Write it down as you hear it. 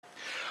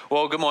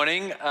Well, good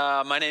morning.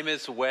 My name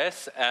is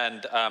Wes,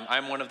 and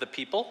I'm one of the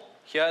people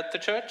here at the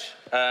church.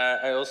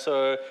 I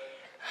also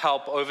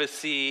help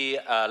oversee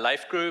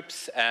life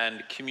groups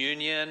and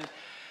communion.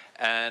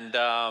 And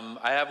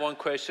I have one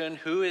question.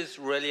 Who is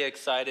really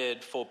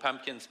excited for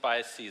pumpkin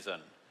spice season?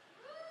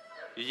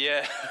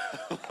 Yeah.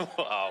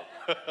 Wow.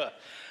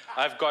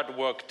 I've got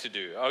work to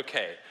do.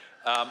 Okay.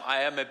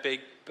 I am a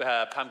big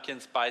pumpkin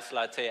spice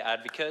latte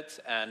advocate,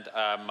 and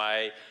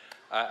I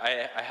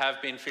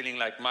have been feeling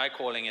like my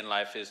calling in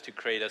life is to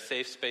create a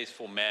safe space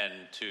for men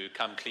to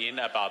come clean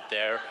about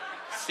their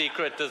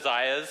secret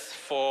desires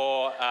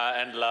for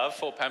and love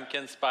for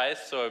pumpkin spice.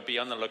 So be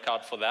on the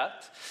lookout for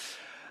that.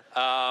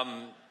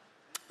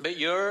 But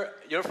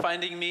you're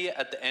finding me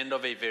at the end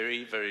of a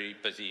very, very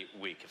busy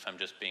week, if I'm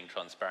just being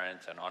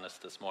transparent and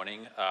honest this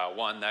morning.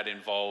 One that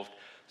involved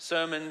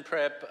sermon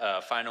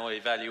prep, final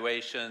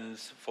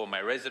evaluations for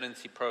my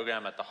residency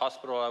program at the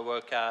hospital I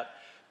work at,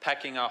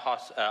 packing our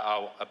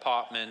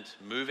apartment,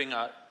 moving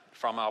out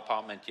from our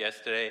apartment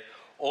yesterday,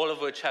 all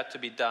of which had to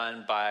be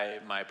done by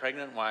my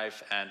pregnant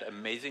wife and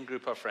amazing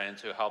group of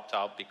friends who helped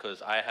out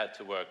because I had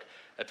to work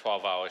a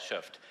 12-hour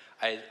shift.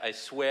 I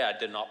swear I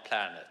did not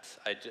plan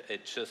it.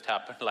 It just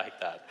happened like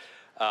that.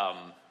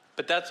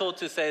 But that's all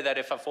to say that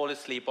if I fall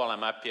asleep while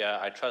I'm up here,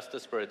 I trust the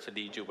Spirit to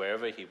lead you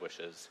wherever He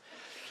wishes.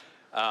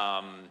 But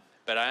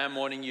I am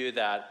warning you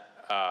that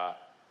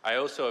I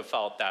also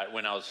felt that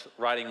when I was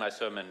writing my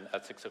sermon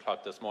at 6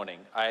 o'clock this morning,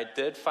 I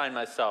did find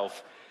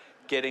myself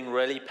getting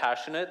really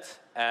passionate,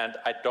 and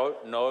I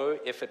don't know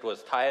if it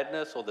was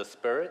tiredness or the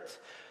Spirit.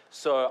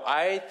 So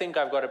I think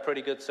I've got a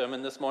pretty good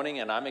sermon this morning,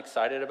 and I'm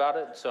excited about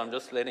it, so I'm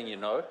just letting you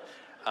know.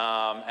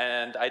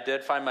 And I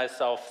did find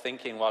myself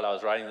thinking while I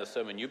was writing the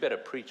sermon, you better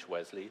preach,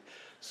 Wesley.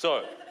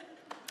 So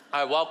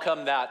I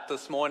welcome that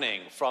this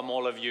morning from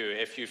all of you,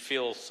 if you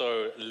feel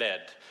so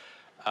led.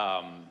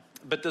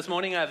 But this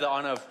morning I have the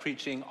honor of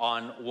preaching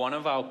on one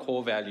of our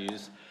core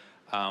values,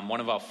 one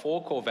of our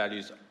 4 core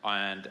values,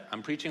 and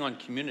I'm preaching on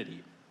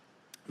community.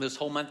 This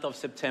whole month of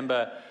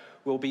September,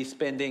 we'll be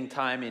spending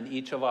time in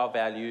each of our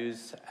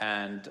values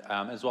and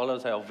as well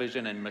as our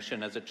vision and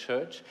mission as a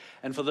church.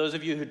 And for those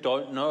of you who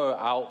don't know,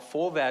 our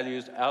 4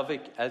 values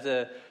as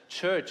a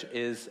church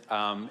is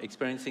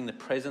experiencing the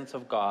presence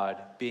of God,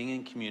 being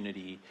in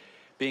community,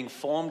 being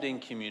formed in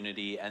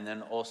community, and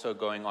then also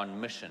going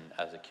on mission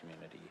as a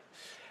community.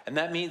 And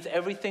that means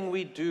everything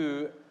we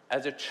do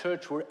as a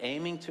church, we're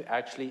aiming to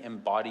actually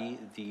embody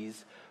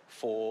these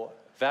 4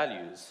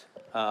 values.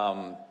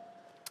 4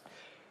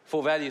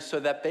 values so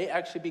that they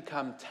actually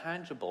become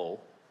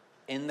tangible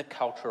in the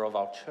culture of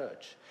our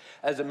church.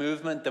 As a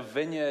movement, the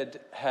Vineyard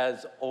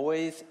has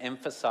always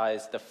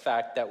emphasized the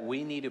fact that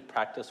we need to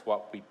practice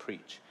what we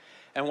preach.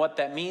 And what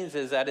that means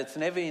is that it's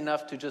never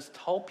enough to just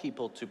tell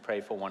people to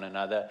pray for one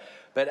another,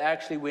 but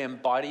actually we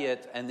embody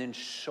it and then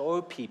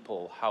show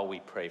people how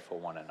we pray for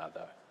one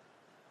another.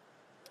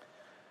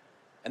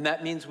 And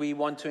that means we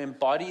want to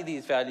embody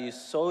these values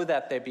so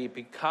that they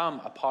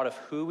become a part of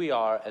who we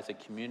are as a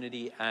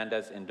community and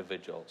as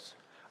individuals.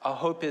 Our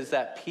hope is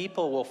that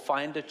people will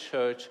find a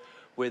church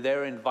where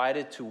they're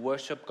invited to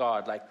worship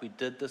God like we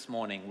did this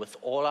morning with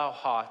all our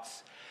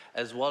hearts,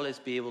 as well as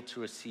be able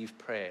to receive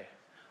prayer.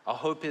 Our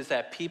hope is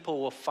that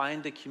people will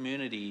find a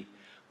community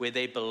where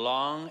they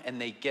belong and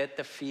they get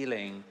the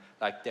feeling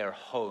like they're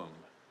home,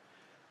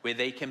 where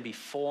they can be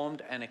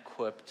formed and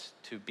equipped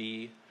to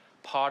be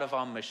part of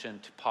our mission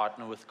to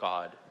partner with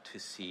God to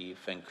see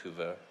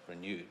Vancouver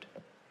renewed.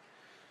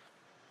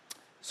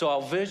 So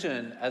our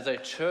vision as a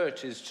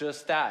church is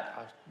just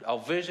that. Our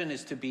vision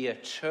is to be a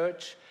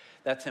church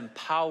that's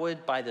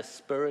empowered by the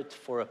Spirit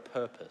for a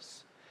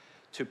purpose,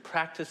 to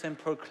practice and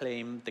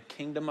proclaim the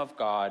kingdom of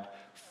God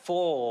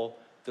for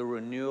the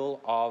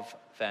renewal of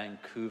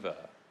Vancouver.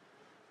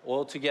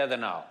 All together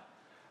now.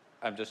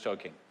 I'm just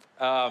joking.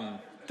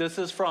 This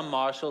is from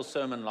Marshall's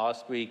sermon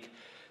last week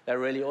that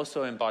really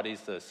also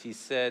embodies this. He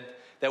said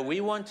that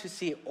we want to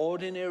see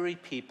ordinary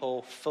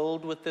people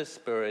filled with the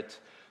Spirit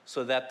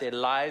so that their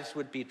lives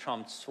would be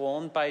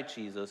transformed by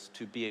Jesus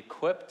to be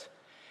equipped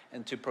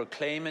and to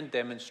proclaim and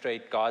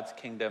demonstrate God's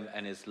kingdom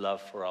and His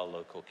love for our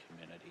local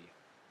community.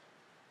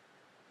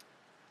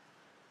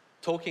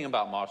 Talking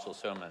about Marshall's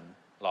sermon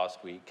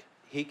last week,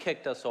 he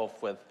kicked us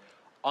off with,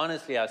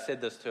 honestly, I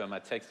said this to him, I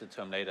texted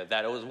to him later,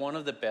 that it was one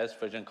of the best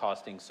vision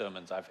casting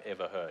sermons I've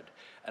ever heard.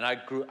 And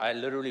I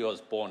literally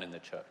was born in the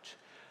church.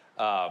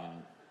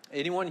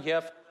 Anyone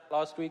here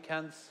last week?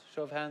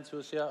 Show of hands, who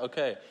was here?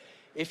 Okay.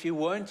 If you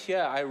weren't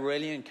here, I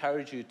really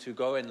encourage you to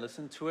go and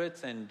listen to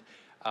it. And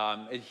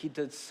he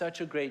did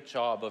such a great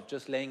job of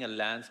just laying a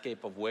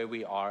landscape of where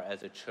we are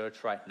as a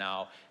church right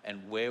now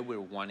and where we're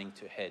wanting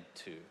to head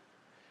to.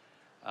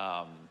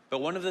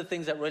 But one of the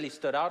things that really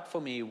stood out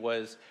for me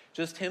was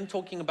just him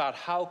talking about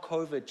how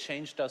COVID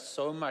changed us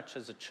so much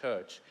as a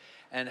church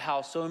and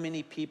how so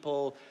many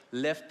people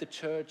left the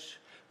church.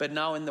 But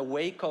now in the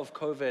wake of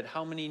COVID,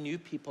 how many new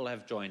people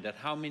have joined and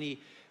how many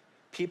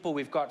people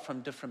we've got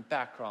from different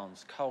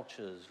backgrounds,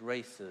 cultures,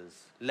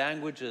 races,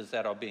 languages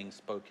that are being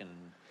spoken.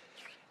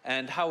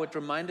 And how it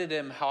reminded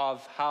him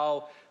of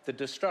how the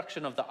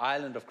destruction of the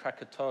island of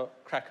Krakatoa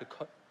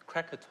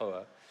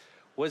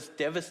was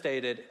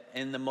devastated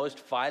in the most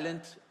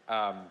violent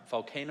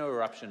volcano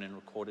eruption in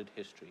recorded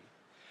history.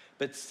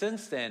 But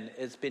since then,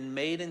 it's been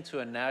made into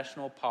a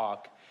national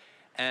park,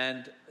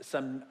 and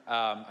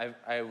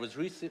I was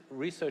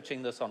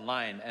researching this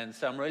online, and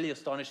some really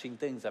astonishing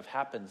things have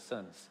happened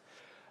since.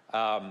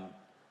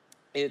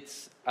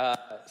 It's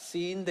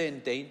seen the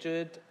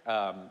endangered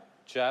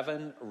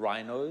Javan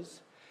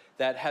rhinos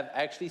that have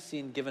actually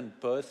given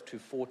birth to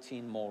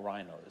 14 more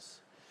rhinos.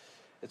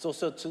 It's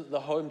also the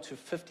home to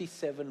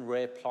 57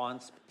 rare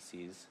plant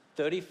species,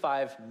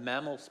 35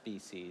 mammal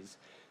species,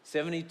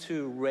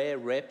 72 rare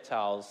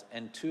reptiles,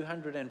 and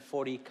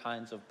 240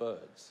 kinds of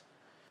birds.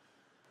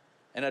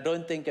 And I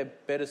don't think a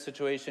better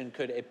situation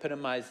could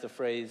epitomize the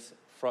phrase,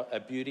 a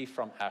beauty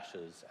from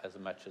ashes, as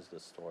much as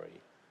this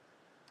story.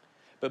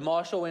 But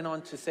Marshall went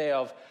on to say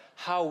of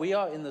how we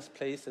are in this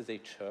place as a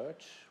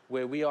church,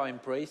 where we are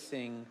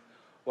embracing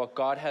what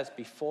God has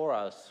before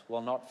us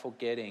while not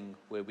forgetting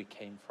where we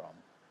came from.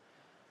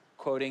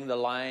 Quoting the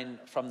line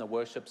from the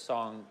worship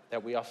song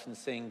that we often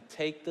sing,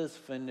 "Take this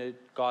vineyard,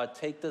 God,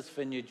 take this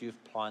vineyard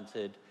you've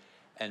planted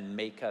and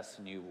make us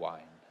new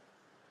wine."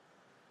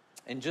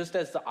 And just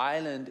as the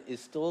island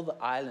is still the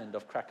island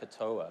of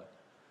Krakatoa,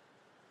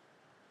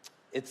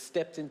 it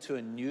stepped into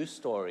a new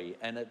story,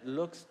 and it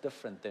looks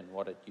different than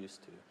what it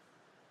used to.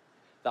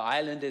 The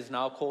island is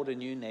now called a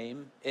new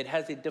name. It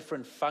has a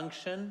different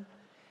function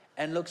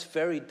and looks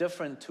very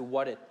different to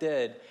what it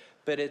did,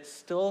 but it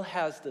still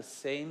has the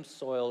same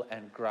soil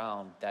and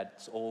ground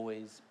that's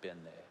always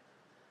been there.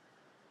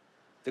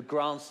 The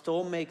ground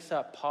still makes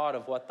up part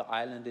of what the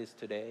island is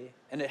today,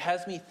 and it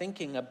has me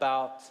thinking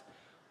about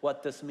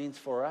what this means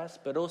for us,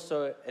 but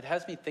also it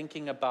has me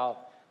thinking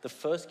about the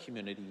first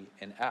community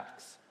in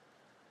Acts.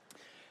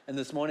 And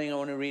this morning I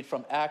want to read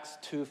from Acts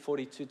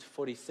 2:42 to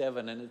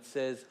 47, and it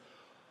says,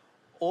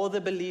 "All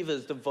the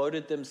believers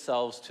devoted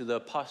themselves to the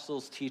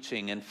apostles'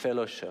 teaching and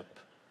fellowship,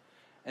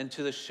 and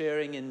to the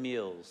sharing in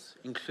meals,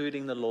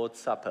 including the Lord's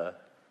Supper,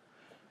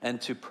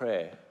 and to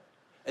prayer.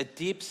 A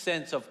deep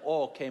sense of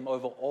awe came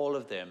over all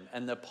of them,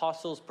 and the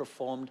apostles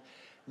performed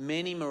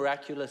many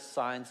miraculous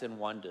signs and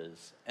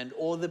wonders, and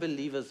all the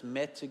believers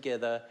met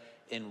together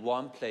in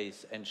one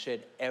place and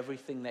shared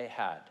everything they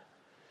had.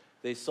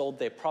 They sold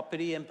their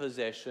property and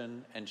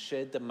possession and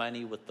shared the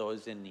money with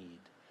those in need.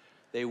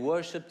 They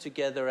worshiped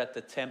together at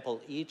the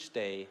temple each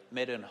day,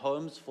 met in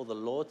homes for the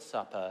Lord's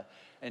Supper,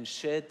 and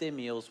shared their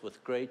meals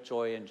with great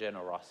joy and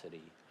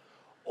generosity,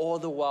 all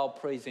the while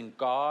praising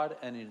God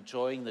and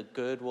enjoying the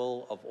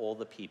goodwill of all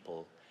the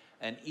people.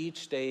 And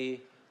each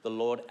day the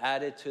Lord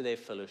added to their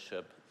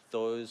fellowship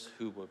those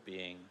who were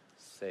being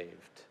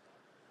saved."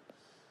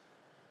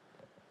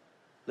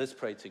 Let's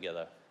pray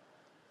together.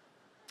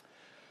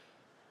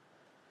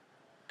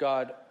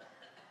 God,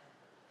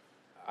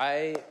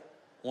 I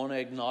want to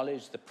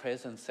acknowledge the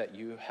presence that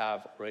you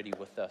have already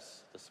with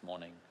us this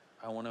morning.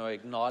 I want to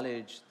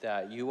acknowledge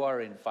that you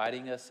are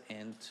inviting us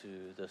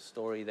into the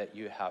story that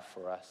you have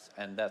for us,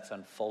 and that's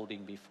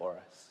unfolding before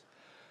us.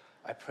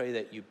 I pray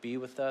that you be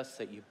with us,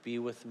 that you be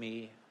with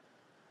me,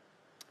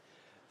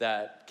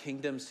 that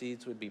kingdom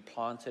seeds would be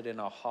planted in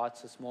our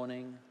hearts this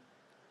morning.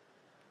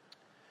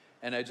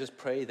 And I just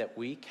pray that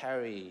we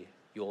carry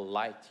your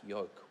light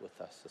yoke with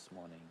us this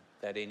morning,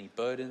 that any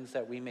burdens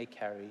that we may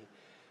carry,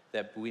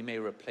 that we may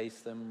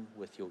replace them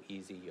with your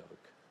easy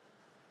yoke.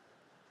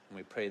 And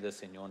we pray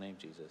this in your name,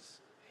 Jesus.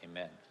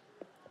 Amen.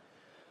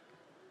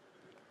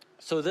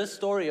 So this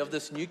story of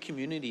this new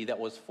community that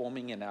was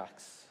forming in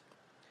Acts,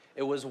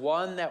 it was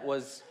one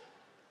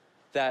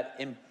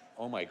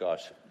oh my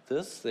gosh,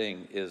 this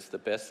thing is the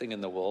best thing in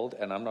the world,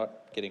 and I'm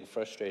not getting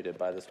frustrated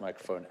by this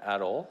microphone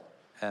at all,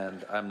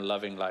 and I'm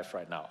loving life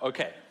right now.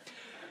 Okay.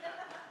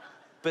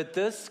 But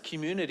this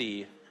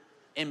community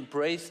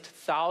embraced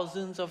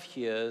thousands of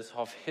years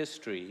of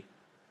history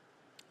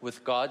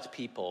with God's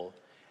people,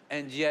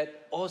 and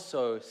yet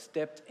also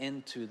stepped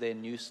into their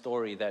new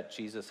story that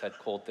Jesus had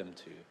called them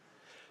to.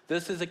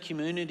 This is a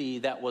community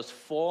that was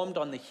formed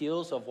on the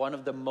heels of one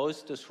of the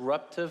most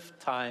disruptive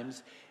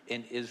times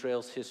in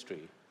Israel's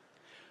history.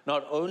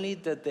 Not only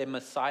did their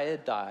Messiah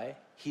die,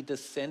 he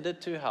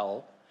descended to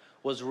hell,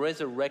 was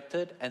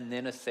resurrected, and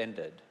then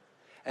ascended.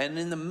 And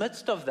in the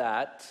midst of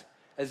that,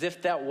 as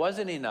if that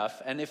wasn't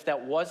enough, and if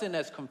that wasn't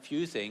as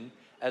confusing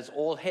as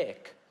all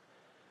heck,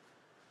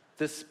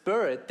 the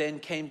Spirit then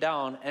came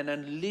down and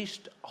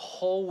unleashed a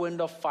whole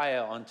wind of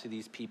fire onto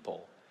these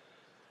people.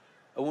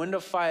 A wind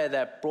of fire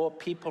that brought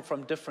people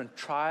from different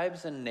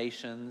tribes and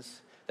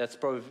nations that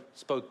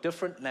spoke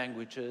different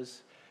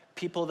languages,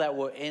 people that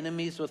were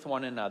enemies with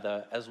one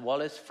another as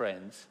well as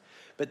friends,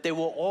 but they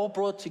were all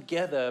brought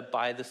together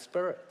by the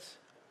Spirit.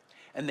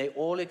 And they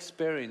all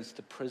experienced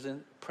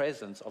the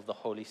presence of the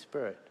Holy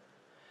Spirit.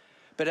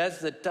 But as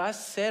the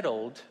dust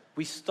settled,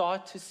 we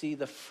start to see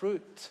the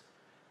fruit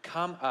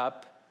come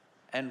up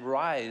and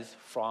rise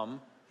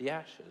from the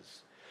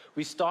ashes.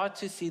 We start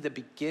to see the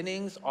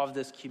beginnings of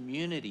this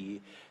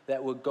community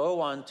that would go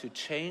on to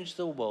change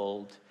the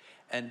world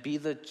and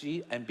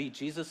be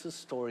Jesus'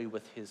 story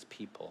with his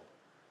people.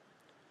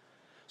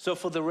 So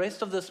for the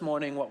rest of this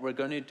morning, what we're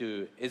going to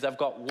do is I've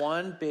got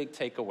one big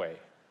takeaway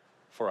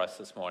for us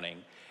this morning,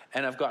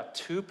 and I've got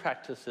two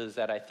practices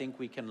that I think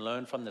we can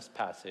learn from this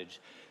passage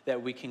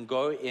that we can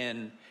go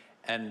in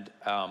and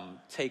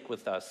take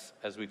with us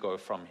as we go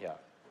from here.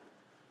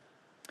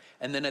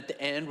 And then at the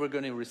end, we're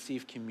going to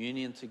receive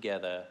communion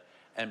together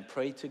and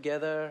pray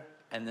together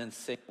and then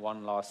sing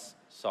one last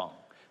song.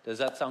 Does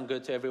that sound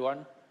good to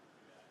everyone?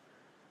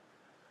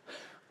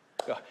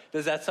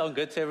 Does that sound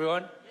good to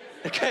everyone?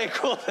 Okay,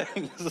 cool,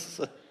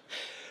 thanks.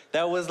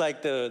 That was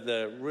like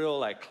the real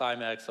like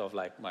climax of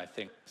like my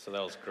thing, so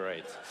that was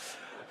great.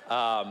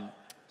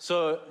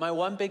 So my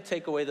one big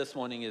takeaway this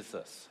morning is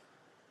this.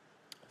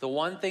 The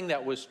one thing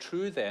that was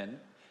true then,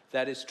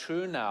 that is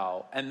true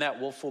now, and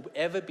that will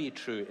forever be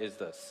true is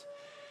this.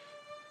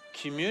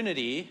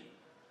 Community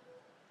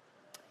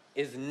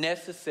is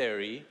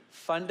necessary,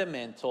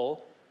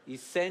 fundamental,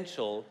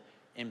 essential,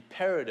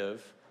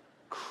 imperative,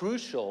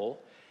 crucial,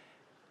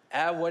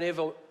 add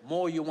whatever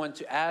more you want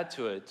to add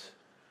to it,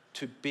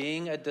 to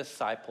being a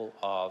disciple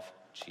of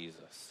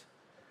Jesus.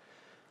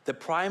 The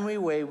primary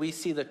way we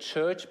see the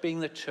church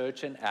being the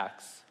church in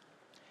Acts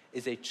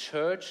is a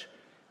church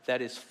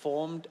that is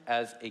formed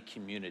as a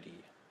community.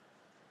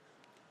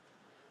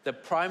 The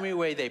primary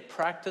way they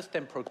practiced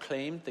and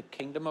proclaimed the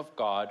kingdom of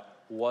God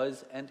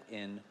was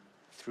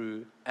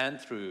through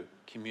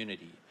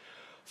community.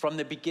 From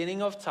the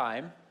beginning of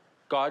time,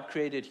 God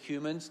created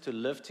humans to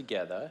live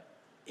together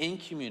in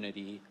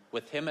community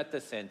with him at the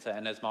center,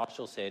 and as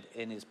Marshall said,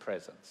 in his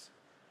presence.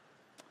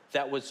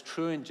 That was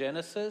true in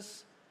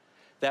Genesis.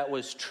 That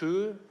was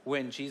true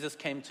when Jesus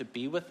came to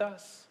be with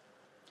us.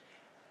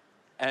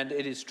 And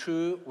it is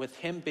true with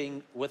him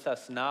being with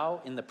us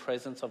now in the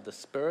presence of the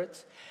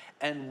Spirit,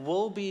 and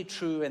will be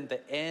true in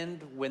the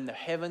end when the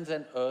heavens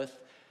and earth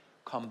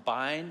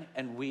combine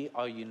and we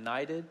are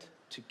united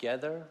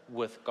together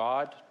with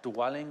God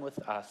dwelling with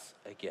us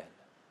again.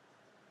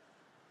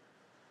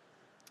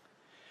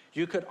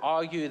 You could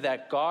argue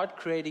that God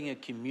creating a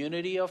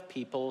community of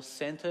people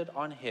centered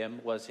on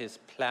him was his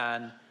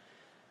plan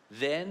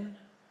then,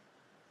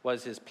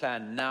 was his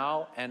plan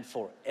now, and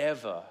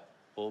forever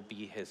will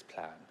be his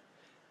plan.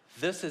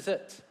 This is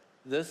it.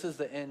 This is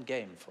the end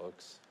game,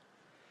 folks.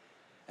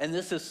 And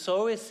this is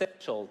so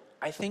essential.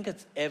 I think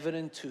it's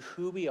evident to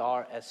who we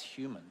are as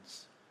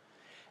humans.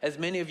 As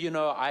many of you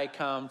know, I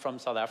come from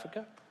South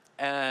Africa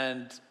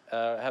and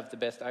have the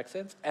best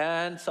accents.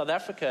 And South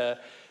Africa,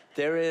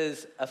 there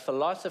is a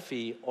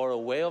philosophy or a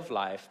way of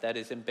life that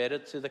is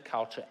embedded to the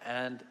culture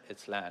and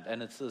its land.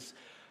 And it's this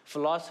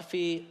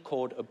philosophy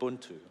called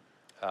Ubuntu.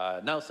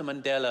 Nelson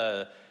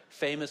Mandela,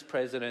 famous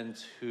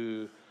president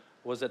who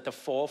was at the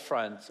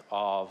forefront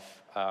of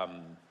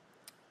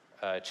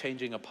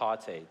changing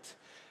apartheid.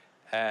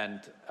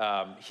 And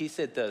he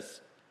said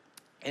this,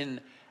 in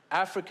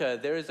Africa,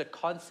 there is a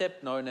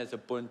concept known as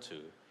Ubuntu,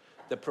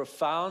 the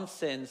profound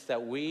sense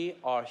that we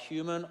are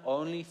human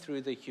only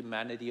through the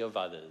humanity of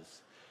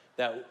others.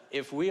 That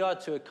if we are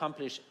to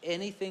accomplish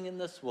anything in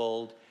this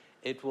world,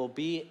 it will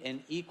be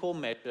in equal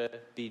measure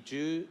be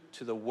due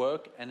to the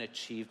work and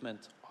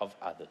achievement of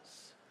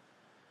others.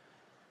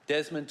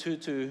 Desmond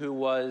Tutu, who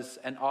was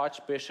an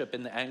archbishop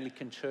in the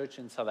Anglican Church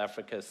in South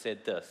Africa,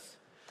 said this: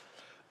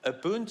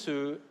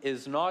 Ubuntu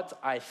is not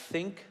I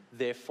think,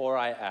 therefore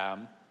I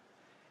am.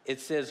 It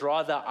says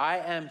rather, I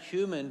am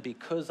human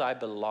because I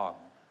belong.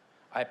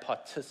 I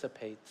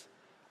participate,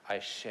 I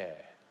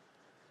share.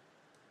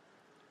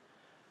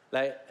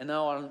 And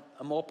now on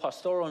a more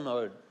pastoral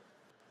note,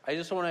 I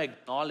just want to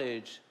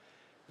acknowledge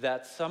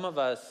that some of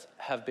us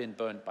have been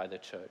burnt by the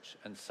church,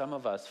 and some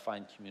of us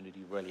find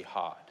community really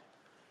hard.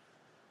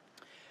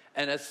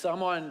 And as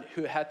someone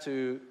who had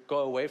to go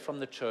away from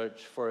the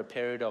church for a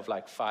period of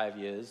like 5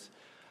 years,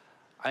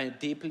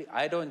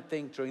 I don't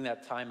think during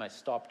that time I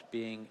stopped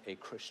being a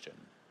Christian.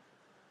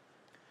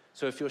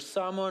 So if you're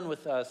someone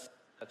with us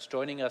that's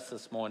joining us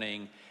this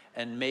morning,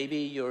 and maybe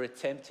you're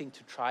attempting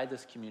to try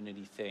this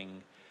community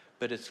thing,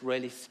 but it's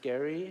really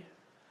scary,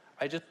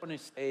 I just want to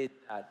say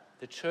that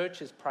the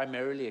church is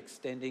primarily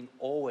extending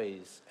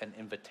always an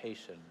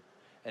invitation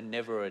and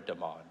never a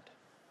demand.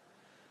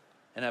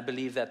 And I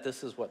believe that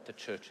this is what the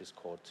church is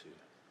called to.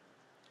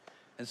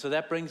 And so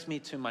that brings me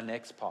to my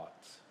next part.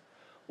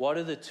 What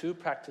are the two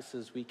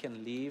practices we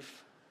can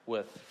leave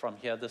with from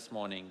here this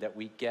morning that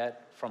we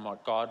get from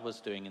what God was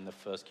doing in the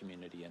first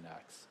community in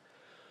Acts?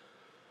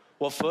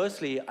 Well,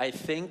 firstly, I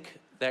think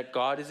that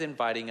God is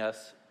inviting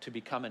us to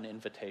become an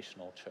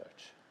invitational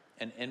church,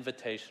 an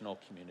invitational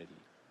community.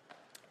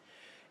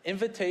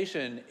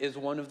 Invitation is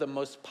one of the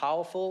most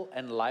powerful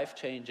and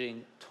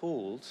life-changing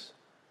tools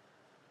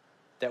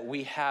that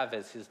we have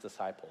as his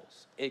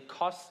disciples. It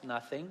costs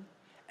nothing,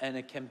 and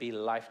it can be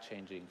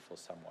life-changing for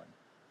someone.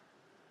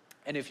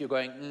 And if you're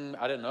going,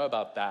 I don't know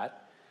about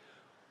that,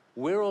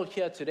 we're all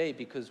here today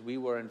because we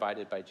were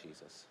invited by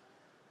Jesus.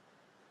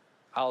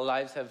 Our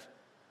lives have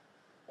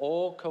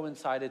all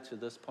coincided to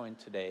this point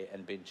today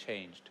and been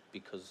changed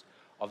because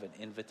of an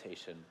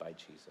invitation by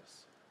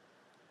Jesus.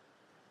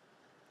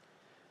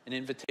 an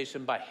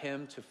invitation by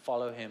him to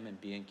follow him and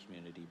be in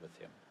community with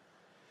him.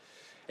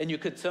 And you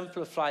could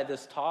simplify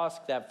this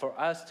task that for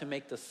us to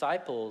make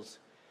disciples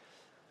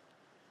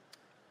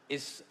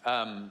is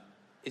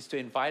to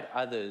invite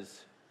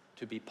others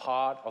to be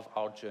part of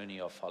our journey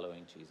of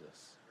following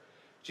Jesus.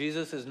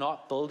 Jesus is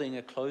not building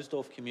a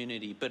closed-off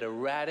community, but a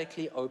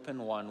radically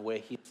open one where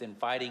he's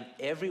inviting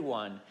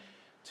everyone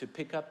to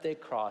pick up their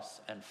cross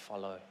and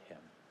follow him.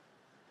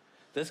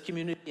 This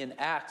community in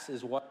Acts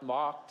is one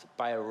marked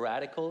by a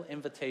radical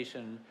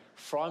invitation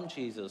from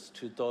Jesus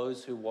to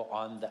those who were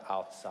on the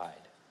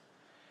outside.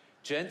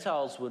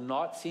 Gentiles were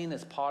not seen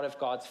as part of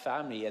God's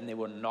family, and they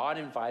were not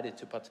invited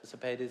to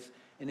participate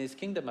in his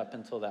kingdom up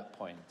until that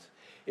point.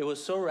 It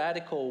was so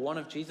radical, one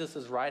of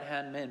Jesus'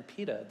 right-hand men,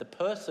 Peter, the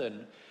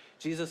person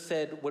Jesus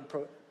said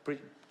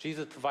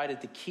Jesus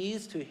provided the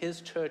keys to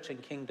his church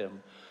and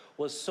kingdom,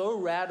 was so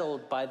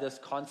rattled by this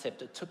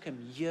concept, it took him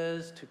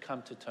years to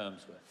come to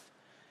terms with.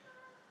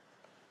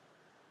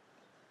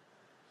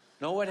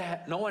 No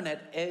one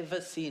had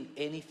ever seen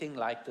anything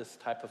like this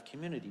type of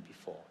community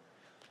before.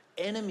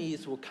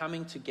 Enemies were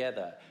coming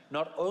together.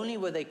 Not only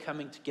were they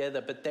coming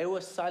together, but they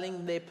were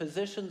selling their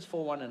positions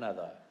for one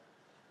another.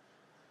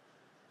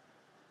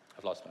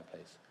 I've lost my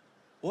place.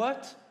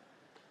 What?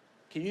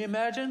 Can you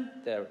imagine?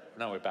 There,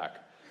 now we're back.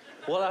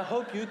 Well, I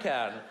hope you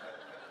can.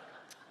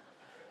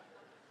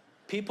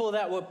 People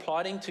that were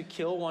plotting to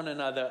kill one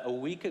another a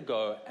week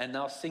ago and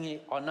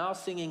are now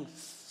singing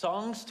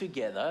songs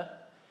together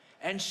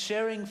and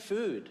sharing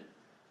food.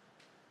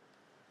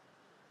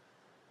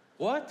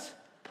 What?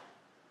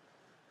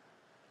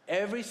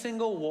 Every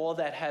single wall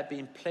that had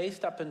been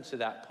placed up until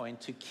that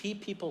point to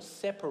keep people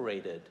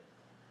separated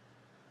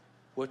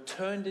were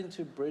turned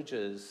into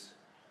bridges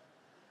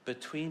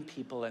between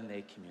people and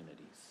their communities.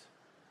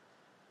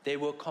 They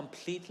were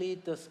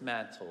completely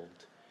dismantled,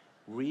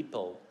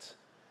 rebuilt,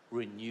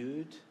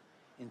 renewed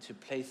into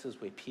places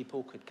where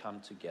people could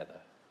come together.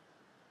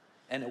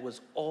 And it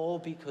was all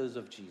because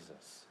of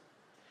Jesus.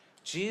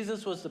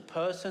 Jesus was the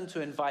person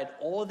to invite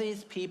all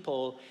these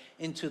people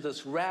into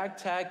this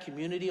ragtag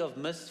community of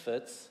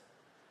misfits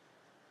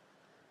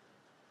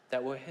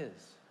that were his.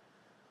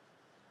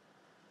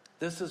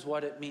 This is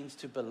what it means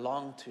to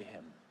belong to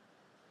him,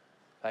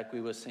 like we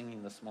were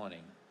singing this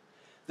morning.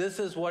 This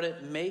is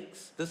what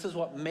makes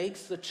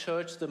the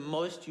church the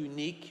most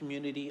unique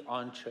community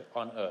on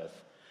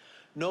earth.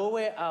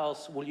 Nowhere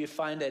else will you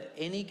find at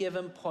any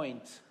given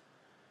point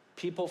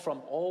people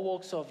from all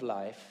walks of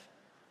life,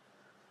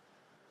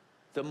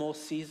 the more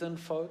seasoned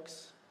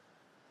folks,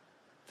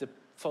 the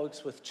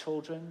folks with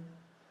children,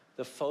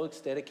 the folks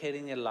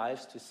dedicating their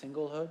lives to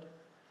singlehood,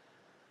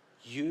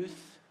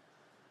 youth,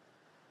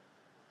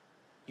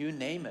 you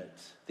name it.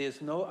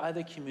 There's no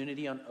other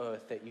community on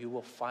earth that you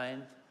will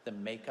find the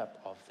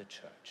makeup of the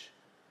church.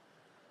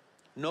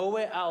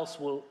 Nowhere else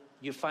will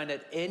you find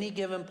at any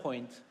given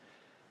point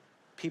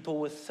people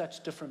with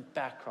such different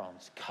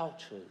backgrounds,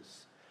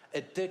 cultures,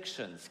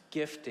 addictions,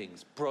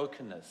 giftings,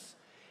 brokenness,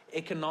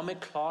 economic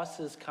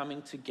classes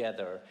coming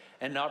together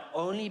and not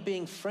only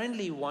being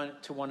friendly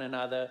to one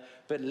another,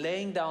 but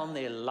laying down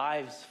their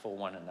lives for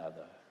one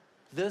another.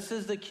 This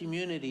is the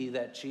community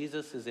that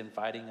Jesus is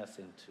inviting us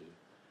into.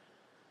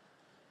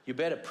 You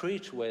better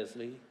preach,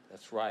 Wesley.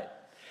 That's right.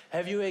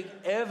 Have you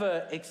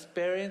ever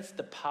experienced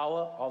the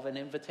power of an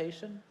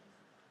invitation?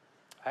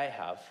 I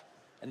have.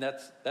 And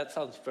that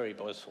sounds very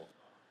boastful.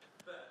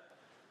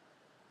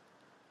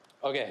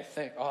 Okay,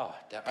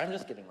 I'm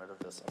just getting rid of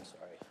this. I'm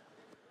sorry.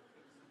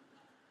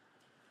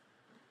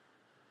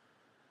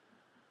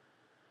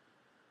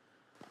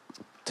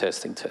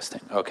 Testing.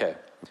 Okay.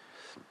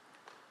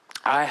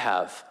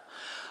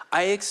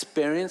 I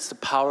experience the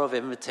power of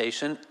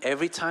invitation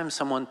every time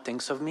someone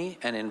thinks of me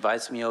and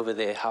invites me over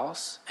their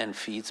house and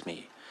feeds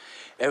me.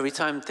 Every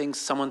time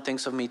someone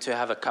thinks of me to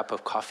have a cup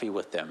of coffee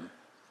with them.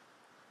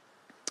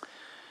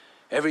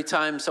 Every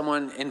time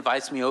someone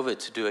invites me over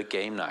to do a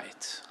game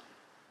night.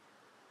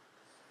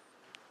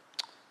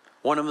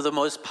 One of the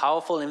most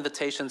powerful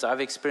invitations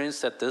I've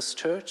experienced at this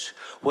church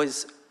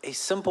was a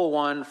simple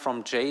one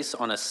from Jace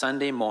on a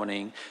Sunday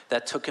morning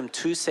that took him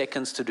 2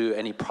 seconds to do,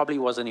 and he probably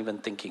wasn't even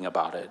thinking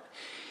about it.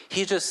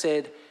 He just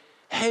said,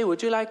 "Hey,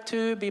 would you like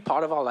to be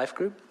part of our life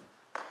group?"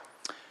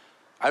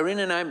 Irene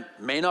and I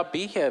may not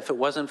be here if it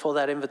wasn't for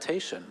that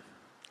invitation.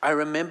 I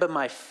remember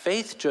my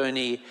faith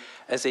journey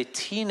as a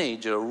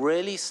teenager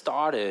really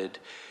started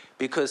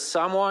because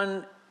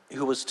someone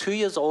who was 2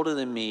 years older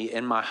than me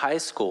in my high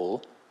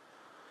school,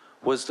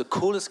 was the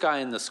coolest guy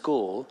in the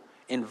school,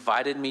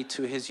 invited me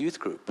to his youth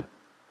group.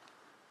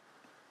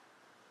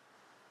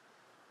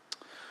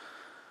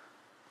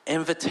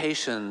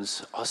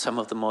 Invitations are some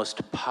of the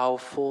most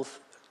powerful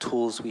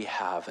tools we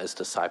have as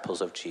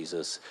disciples of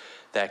Jesus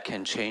that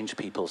can change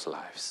people's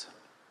lives.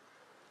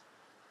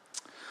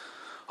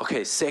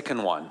 Okay,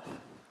 second one.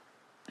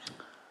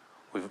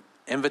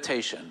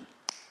 Invitation,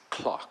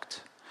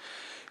 clocked.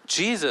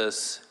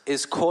 Jesus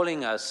is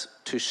calling us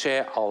to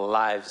share our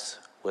lives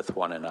with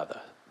one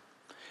another.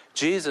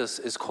 Jesus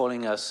is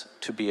calling us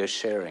to be a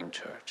sharing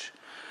church.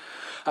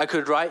 I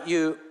could write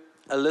you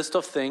a list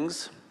of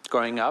things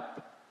growing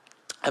up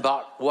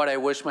about what I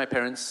wish my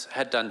parents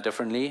had done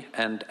differently.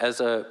 And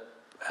as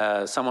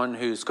someone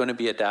who's going to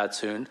be a dad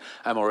soon,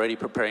 I'm already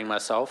preparing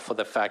myself for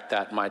the fact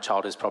that my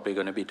child is probably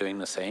going to be doing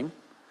the same.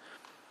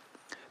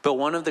 But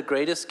one of the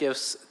greatest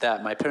gifts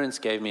that my parents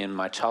gave me in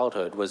my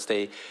childhood was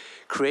they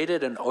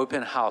created an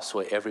open house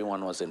where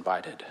everyone was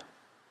invited.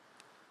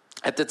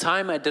 At the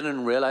time, I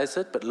didn't realize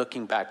it, but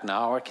looking back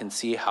now, I can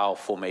see how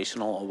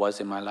formational it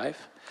was in my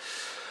life.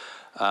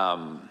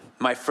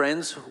 My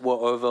friends were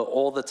over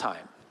all the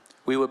time.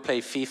 We would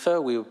play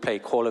FIFA, we would play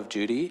Call of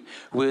Duty.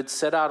 We would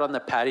sit out on the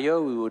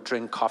patio, we would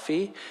drink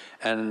coffee,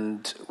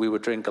 and we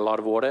would drink a lot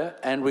of water,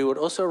 and we would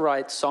also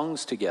write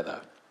songs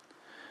together.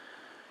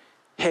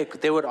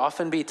 Heck, there would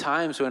often be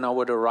times when I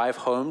would arrive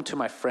home to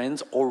my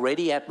friends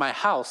already at my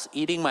house,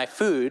 eating my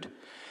food,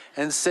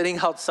 and sitting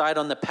outside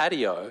on the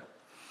patio.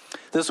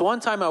 This one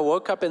time I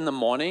woke up in the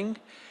morning,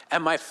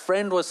 and my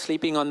friend was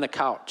sleeping on the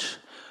couch,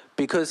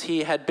 because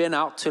he had been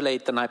out too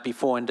late the night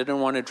before and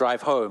didn't want to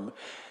drive home.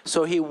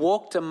 So he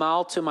walked a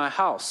mile to my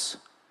house,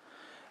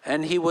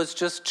 and he was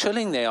just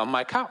chilling there on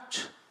my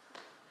couch.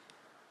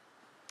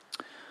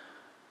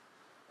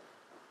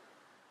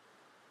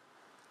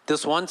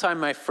 This one time,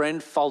 my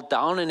friend fell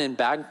down an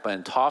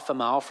embankment half a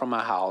mile from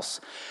my house,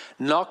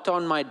 knocked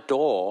on my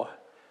door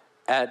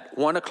at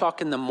 1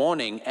 o'clock in the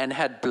morning, and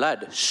had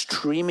blood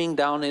streaming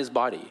down his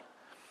body.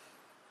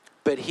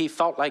 But he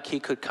felt like he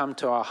could come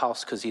to our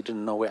house because he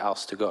didn't know where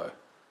else to go.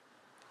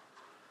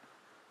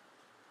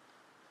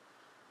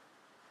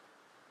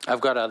 I've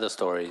got other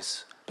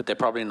stories, but they're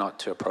probably not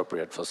too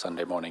appropriate for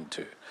Sunday morning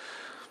too.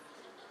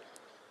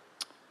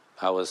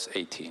 I was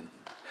 18.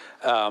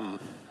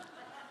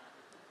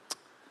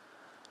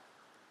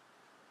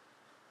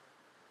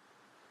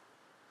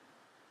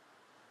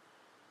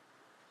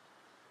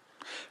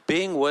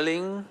 Being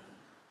willing...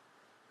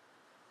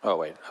 Oh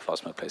wait, I've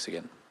lost my place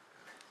again.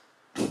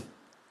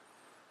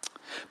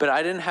 But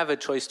I didn't have a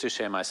choice to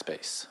share my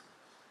space.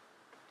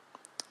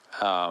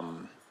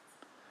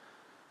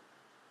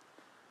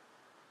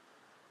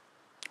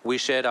 We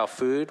shared our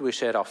food, we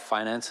shared our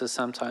finances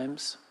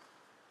sometimes.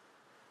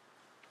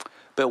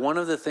 But one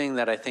of the things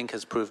that I think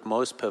has proved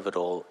most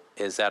pivotal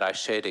is that I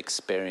shared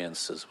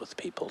experiences with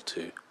people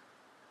too.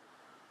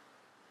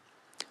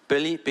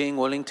 Being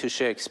willing to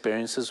share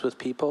experiences with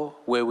people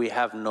where we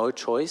have no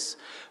choice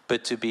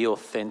but to be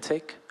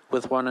authentic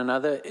with one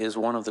another is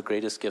one of the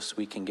greatest gifts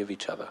we can give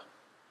each other.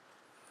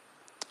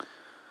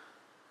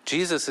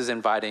 Jesus is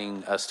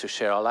inviting us to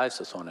share our lives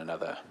with one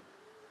another,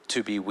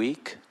 to be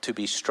weak, to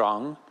be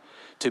strong,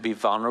 to be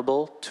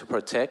vulnerable, to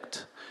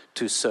protect,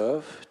 to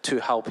serve, to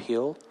help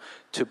heal,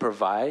 to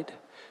provide,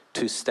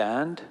 to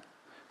stand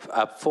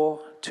up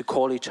for, to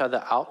call each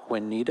other out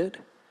when needed,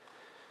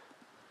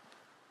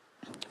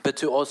 but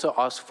to also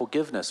ask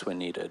forgiveness when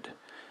needed,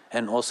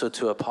 and also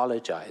to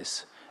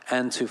apologize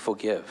and to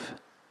forgive,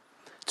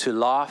 to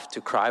laugh,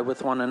 to cry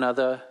with one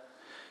another,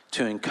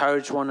 to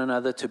encourage one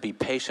another, to be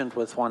patient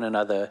with one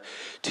another,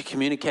 to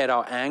communicate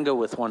our anger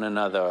with one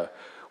another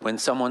when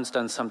someone's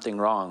done something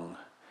wrong,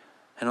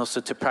 and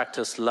also to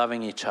practice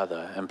loving each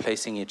other and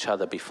placing each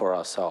other before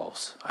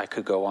ourselves. I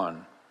could go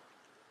on.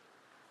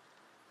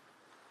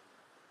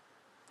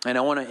 And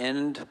I want to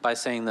end by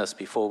saying this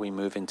before we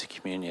move into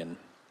communion.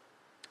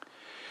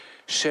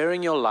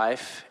 Sharing your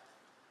life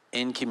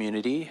in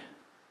community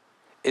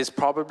is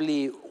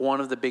probably one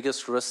of the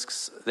biggest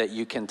risks that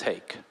you can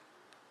take.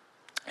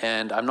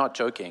 And I'm not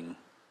joking,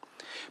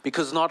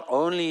 because not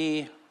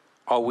only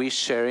are we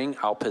sharing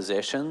our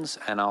possessions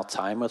and our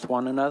time with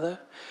one another,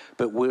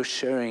 but we're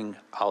sharing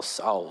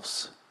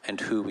ourselves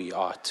and who we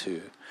are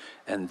too.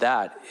 And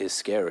that is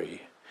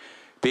scary.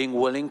 Being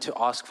willing to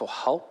ask for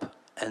help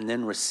and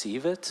then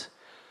receive it.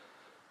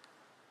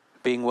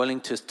 Being willing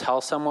to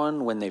tell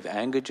someone when they've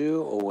angered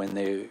you, or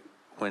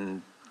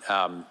when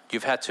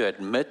you've had to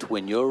admit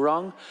when you're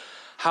wrong.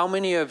 How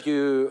many of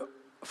you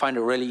find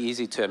it really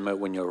easy to admit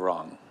when you're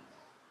wrong?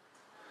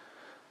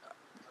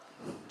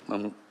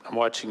 I'm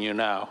watching you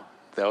now.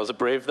 That was a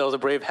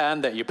brave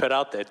hand that you put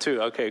out there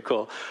too. Okay,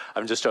 cool.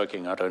 I'm just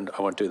joking. I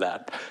won't do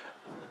that.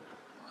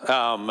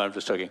 I'm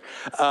just joking.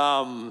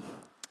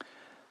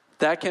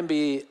 That can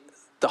be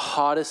the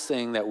hardest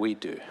thing that we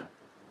do,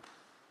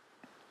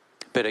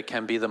 but it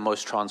can be the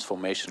most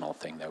transformational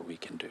thing that we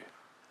can do.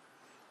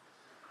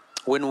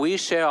 When we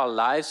share our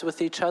lives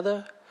with each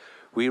other,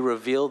 we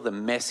reveal the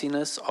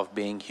messiness of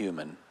being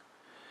human.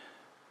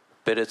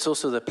 But it's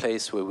also the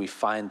place where we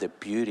find the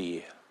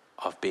beauty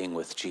of being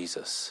with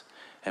Jesus.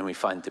 And we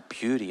find the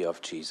beauty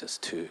of Jesus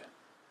too.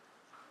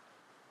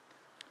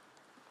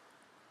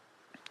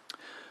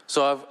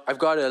 So I've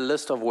got a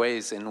list of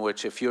ways in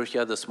which, if you're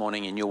here this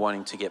morning and you're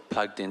wanting to get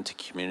plugged into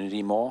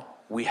community more,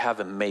 we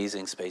have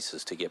amazing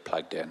spaces to get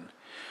plugged in.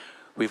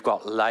 We've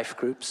got life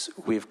groups.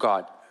 We've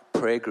got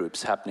prayer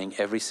groups happening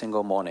every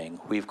single morning.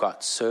 We've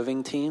got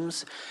serving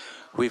teams.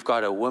 We've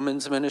got a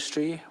women's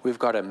ministry. We've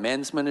got a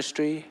men's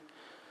ministry.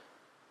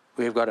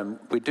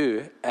 We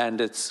do,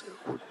 and it's,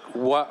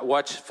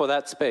 watch for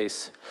that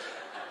space.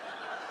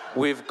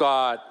 We've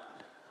got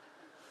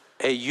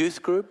a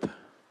youth group,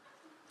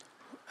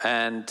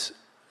 and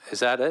is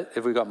that it?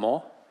 Have we got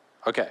more?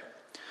 Okay.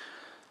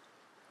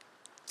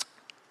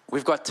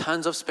 We've got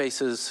tons of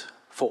spaces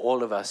for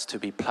all of us to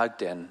be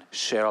plugged in,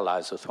 share our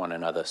lives with one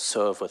another,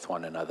 serve with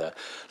one another,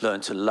 learn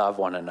to love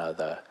one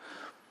another,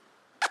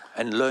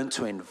 and learn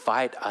to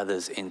invite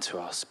others into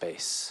our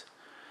space.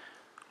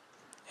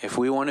 If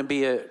we want to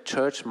be a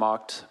church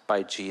marked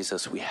by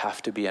Jesus, we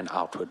have to be an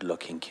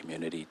outward-looking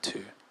community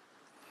too.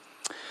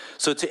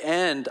 So to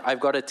end, I've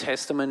got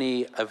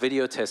a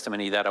video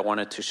testimony that I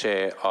wanted to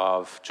share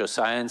of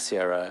Josiah and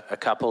Sierra, a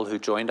couple who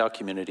joined our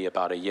community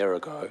about a year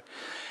ago.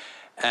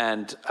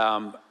 And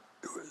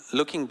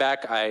looking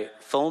back, I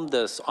filmed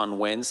this on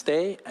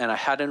Wednesday, and I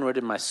hadn't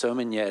written my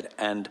sermon yet,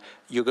 and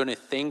you're going to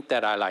think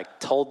that I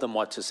told them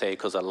what to say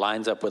because it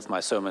lines up with my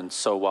sermon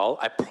so well.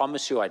 I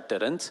promise you I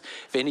didn't.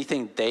 If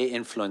anything, they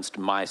influenced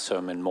my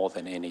sermon more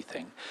than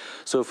anything.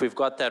 So if we've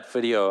got that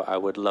video, I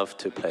would love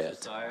to play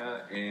it.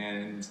 Josiah,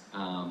 and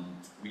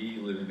we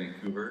live in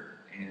Vancouver,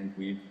 and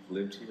we've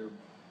lived here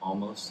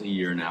almost a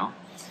year now.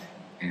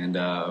 And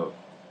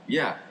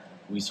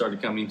we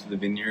started coming to the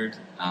Vineyard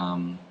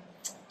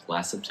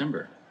last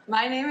September.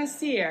 My name is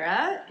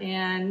Sierra,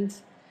 and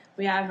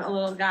we have a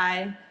little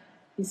guy.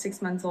 He's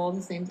 6 months old.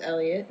 His name's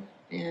Elliot.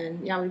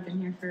 And yeah, we've been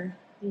here for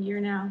a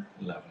year now.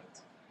 Love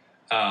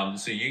it.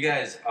 So you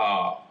guys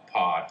are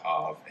part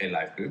of a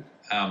life group.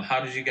 How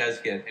did you guys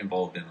get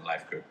involved in a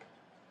life group?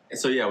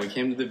 So we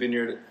came to the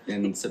Vineyard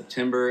in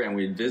September, and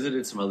we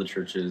visited some other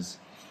churches.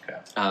 Okay.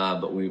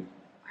 But I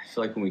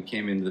feel like when we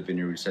came into the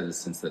Vineyard, we just had this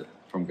sense that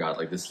from God,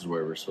 this is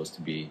where we're supposed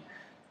to be.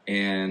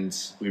 And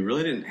we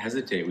really didn't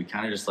hesitate. We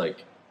kind of just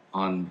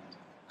on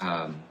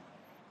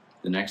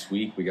the next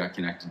week, we got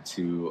connected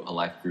to a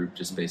life group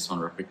just based on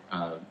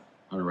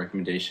a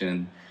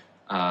recommendation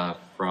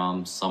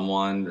from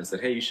someone that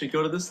said, "Hey, you should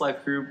go to this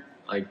life group.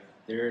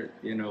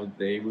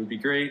 They would be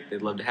great.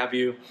 They'd love to have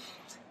you."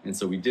 And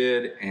so we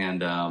did.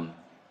 And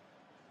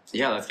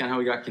that's kind of how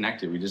we got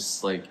connected. We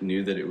just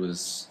knew that it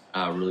was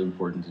really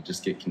important to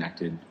just get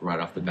connected right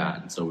off the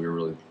bat. And so we were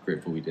really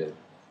grateful we did.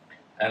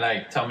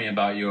 And tell me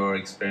about your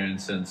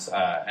experience since,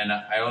 and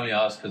I only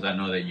ask because I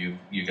know that you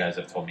guys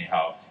have told me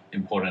how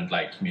important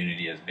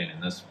community has been in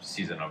this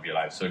season of your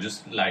life. So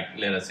just let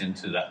us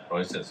into that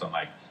process on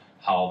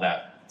how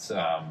that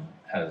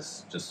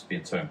has just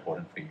been so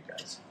important for you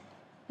guys.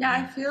 Yeah,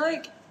 I feel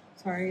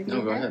sorry.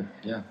 No, go ahead.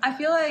 Yeah. I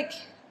feel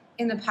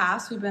in the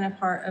past we've been a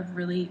part of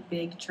really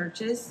big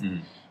churches.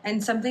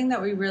 And something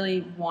that we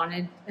really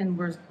wanted and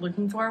were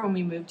looking for when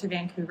we moved to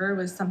Vancouver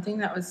was something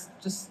that was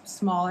just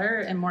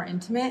smaller and more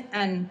intimate.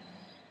 And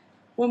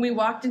when we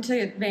walked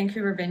into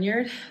Vancouver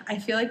Vineyard, I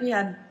feel we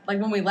had,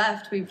 when we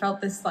left, we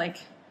felt this,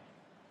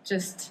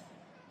 just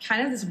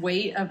kind of this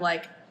weight of,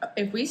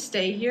 if we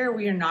stay here,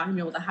 we are not going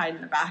to be able to hide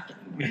in the back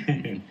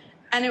anymore.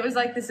 And it was,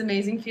 this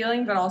amazing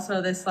feeling, but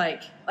also this,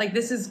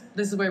 this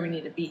is where we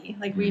need to be.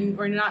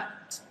 We're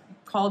not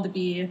called to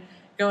be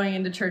going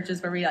into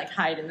churches where we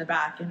hide in the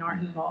back and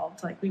aren't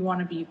involved. We want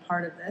to be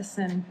part of this.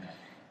 And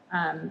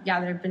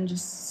there have been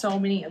just so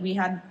many. We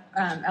had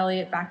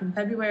Elliot back in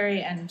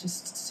February, and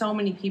just so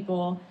many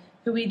people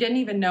who we didn't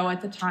even know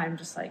at the time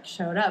just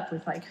showed up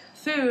with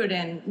food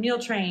and meal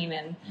train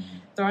and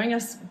throwing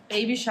us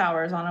baby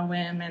showers on a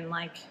whim. And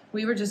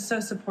we were just so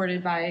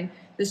supported by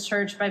this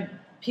church, by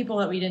people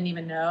that we didn't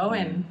even know.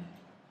 And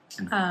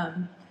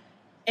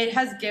it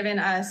has given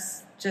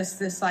us just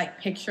this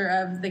picture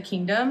of the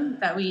kingdom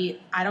that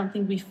I don't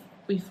think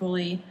we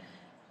fully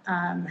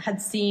had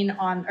seen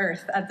on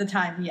earth at the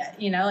time yet,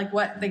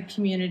 what the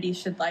community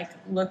should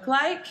look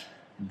like,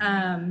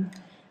 and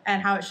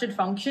how it should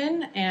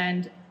function,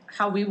 and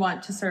how we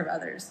want to serve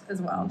others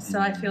as well. So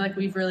I feel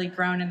we've really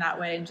grown in that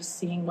way, and just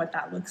seeing what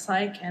that looks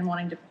like and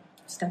wanting to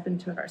step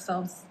into it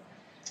ourselves.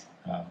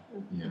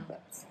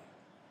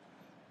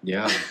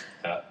 Yeah,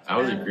 I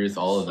would agree with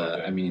all of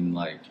that. I mean,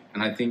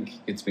 and I think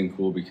it's been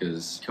cool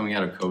because coming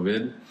out of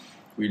COVID,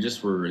 we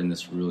just were in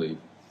this really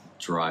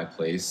dry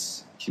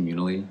place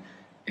communally.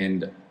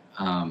 And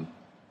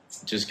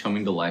just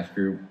coming to Life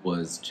Group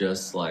was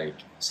just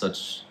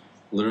such,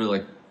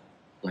 literally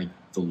like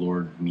the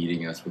Lord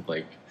meeting us with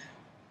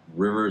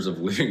rivers of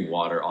living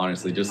water,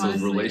 honestly, just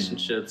those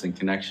relationships and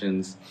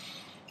connections.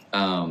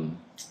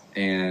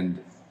 And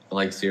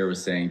like Sierra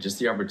was saying, just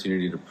the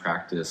opportunity to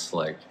practice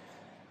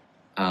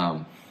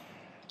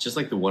just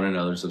the one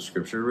another's of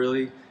Scripture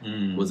really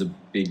was a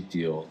big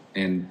deal,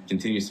 and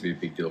continues to be a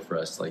big deal for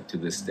us to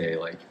this day.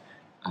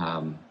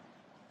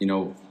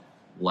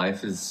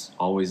 Life is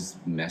always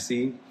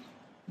messy,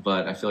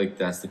 but I feel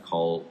that's the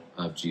call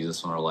of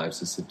Jesus on our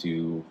lives, is to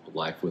do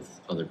life with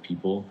other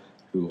people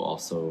who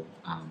also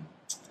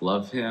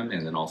love him,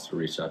 and then also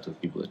reach out to the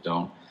people that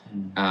don't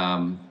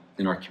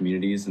in our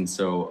communities. And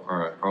so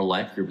our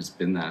life group has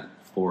been that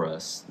for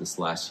us this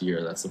last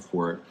year, that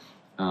support.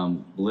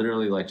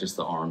 Literally just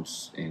the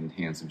arms and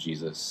hands of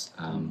Jesus.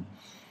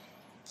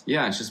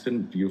 It's just been a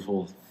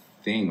beautiful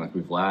thing.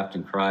 We've laughed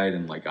and cried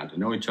and gotten to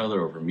know each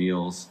other over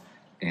meals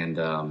and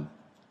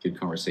good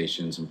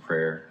conversations and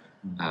prayer.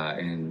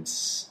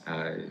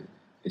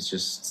 it's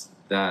just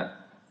that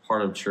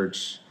part of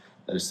church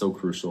that is so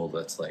crucial.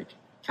 That's like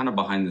kind of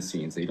behind the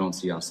scenes that you don't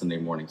see on Sunday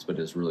mornings, but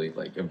is really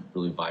like a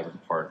really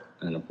vibrant part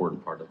and an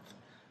important part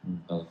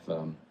of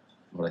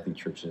what I think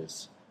church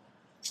is.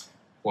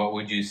 What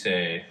would you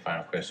say,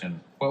 final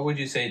question, what would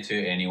you say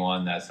to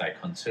anyone that's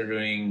like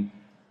considering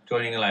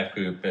joining a life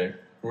group, but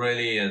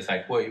really is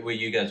like what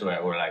you guys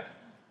were like,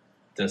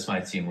 this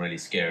might seem really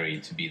scary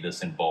to be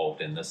this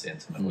involved and this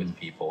intimate with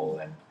people,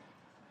 and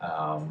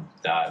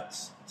that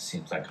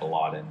seems like a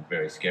lot and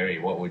very scary.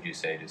 What would you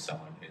say to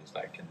someone who's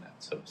like in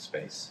that sort of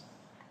space?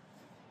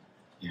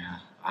 Yeah,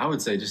 I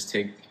would say just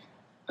take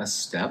a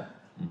step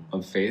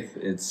of faith.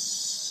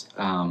 It's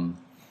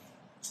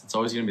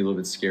always going to be a little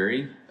bit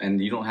scary,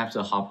 and you don't have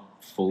to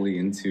hop fully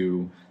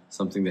into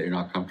something that you're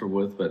not comfortable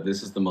with, but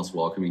this is the most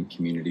welcoming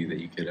community that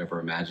you could ever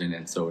imagine.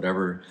 And so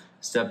whatever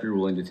step you're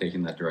willing to take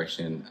in that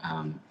direction,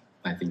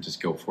 I think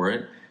just go for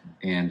it.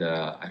 And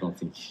I don't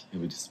think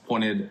you'll be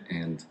disappointed.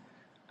 And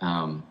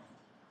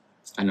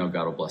I know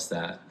God will bless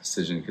that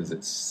decision, because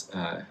it's,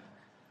 I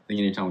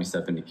think anytime we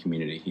step into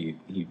community,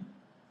 he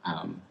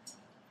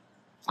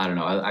I don't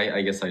know,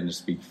 I guess I can just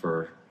speak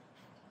for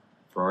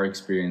our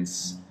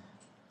experience,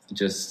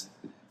 just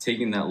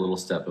taking that little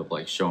step of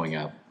like showing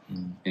up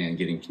and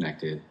getting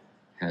connected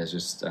has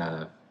just,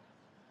 been,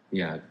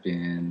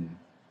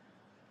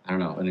 I don't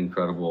know, an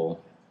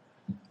incredible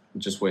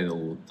just way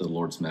the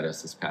Lord's met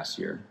us this past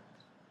year.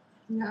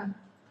 Yeah.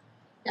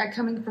 Yeah,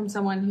 coming from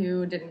someone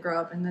who didn't grow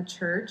up in the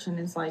church and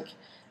is like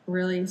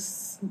really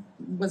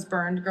was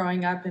burned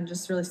growing up and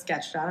just really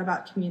sketched out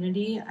about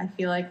community, I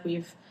feel like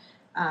we've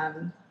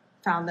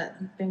found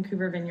that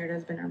Vancouver Vineyard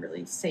has been a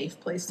really safe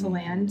place to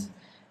land,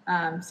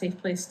 safe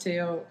place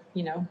to,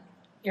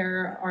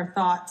 air our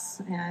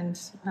thoughts and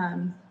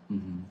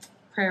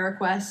prayer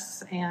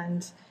requests,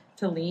 and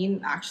to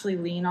actually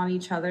lean on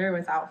each other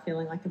without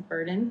feeling like a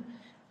burden.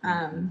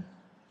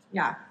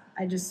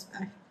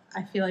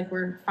 I feel like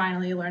we're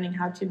finally learning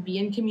how to be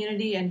in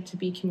community and to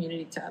be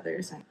community to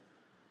others.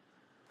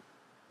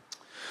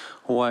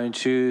 Why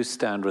don't you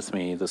stand with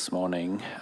me this morning?